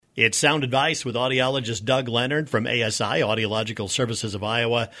It's Sound Advice with audiologist Doug Leonard from ASI, Audiological Services of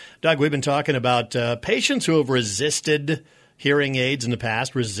Iowa. Doug, we've been talking about patients who have resisted hearing aids in the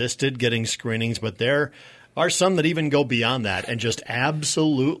past, resisted getting screenings, but there are some that even go beyond that and just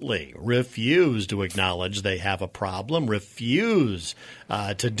absolutely refuse to acknowledge they have a problem, refuse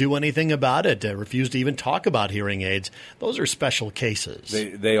to do anything about it, refuse to even talk about hearing aids. Those are special cases.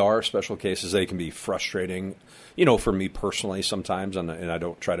 They are special cases. They can be frustrating, for me personally sometimes, and I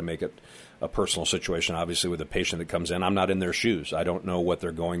don't try to make it a personal situation, obviously, with a patient that comes in. I'm not in their shoes. I don't know what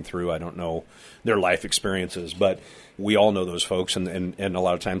they're going through. I don't know their life experiences. But we all know those folks, and a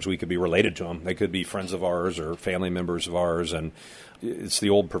lot of times we could be related to them. They could be friends of ours or family members of ours. And it's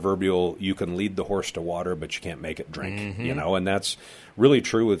the old proverbial, you can lead the horse to water, but you can't make it drink, and that's really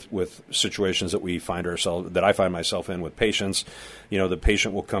true with situations that I find myself in with patients. The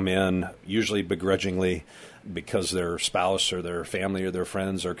patient will come in, usually begrudgingly, because their spouse or their family or their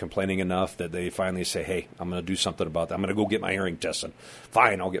friends are complaining enough that they finally say, hey, I'm going to do something about that. I'm going to go get my hearing tested.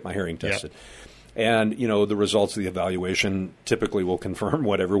 Fine, I'll get my hearing tested. Yep. And, the results of the evaluation typically will confirm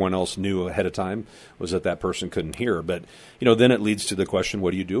what everyone else knew ahead of time, was that person couldn't hear. But, then it leads to the question,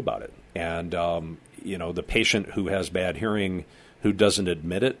 what do you do about it? And, the patient who has bad hearing, who doesn't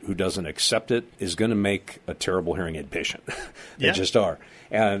admit it, who doesn't accept it, is going to make a terrible hearing aid patient. They just are.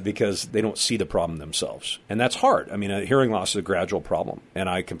 And because they don't see the problem themselves. And that's hard. I mean, hearing loss is a gradual problem, and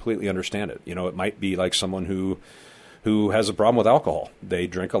I completely understand it. It might be like someone who has a problem with alcohol. They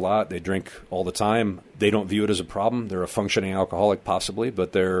drink a lot. They drink all the time. They don't view it as a problem. They're a functioning alcoholic possibly,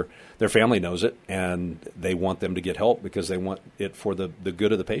 but their family knows it, and they want them to get help because they want it for the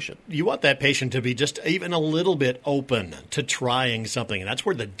good of the patient. You want that patient to be just even a little bit open to trying something, and that's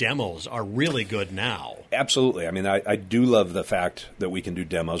where the demos are really good now. Absolutely. I mean, I do love the fact that we can do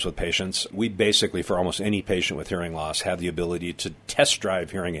demos with patients. We basically, for almost any patient with hearing loss, have the ability to test drive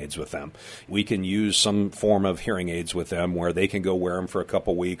hearing aids with them. We can use some form of hearing aids with them where they can go wear them for a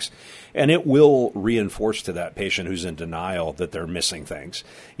couple weeks, and it will reinforce to that patient who's in denial that they're missing things.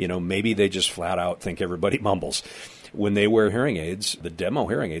 Maybe they just flat out think everybody mumbles. When they wear hearing aids, the demo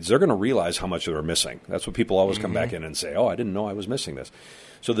hearing aids, they're going to realize how much they're missing. That's what people always come back in and say, oh, I didn't know I was missing this.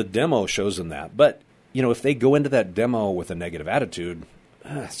 So the demo shows them that. But, if they go into that demo with a negative attitude,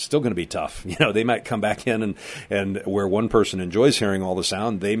 it's still going to be tough. They might come back in and where one person enjoys hearing all the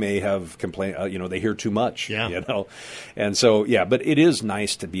sound, they may have complained, they hear too much, And so, but it is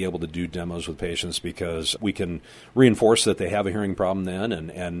nice to be able to do demos with patients because we can reinforce that they have a hearing problem then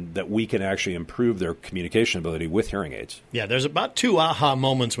and that we can actually improve their communication ability with hearing aids. Yeah, there's about two aha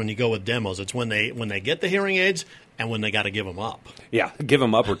moments when you go with demos. It's when they get the hearing aids and when they got to give them up. Yeah, give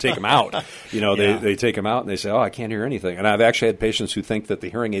them up or take them out. They take them out and they say, oh, I can't hear anything. And I've actually had patients who think that the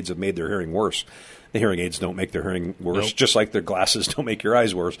hearing aids have made their hearing worse. The hearing aids don't make their hearing worse, just like their glasses don't make your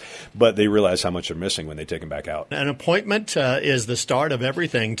eyes worse. But they realize how much they're missing when they take them back out. An appointment is the start of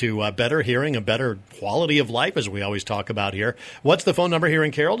everything to better hearing, a better quality of life, as we always talk about here. What's the phone number here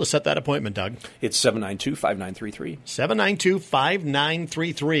in Carroll to set that appointment, Doug? It's 792-5933.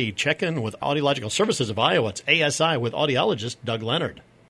 792-5933. Check in with Audiological Services of Iowa. It's ASI with audiologist Doug Leonard.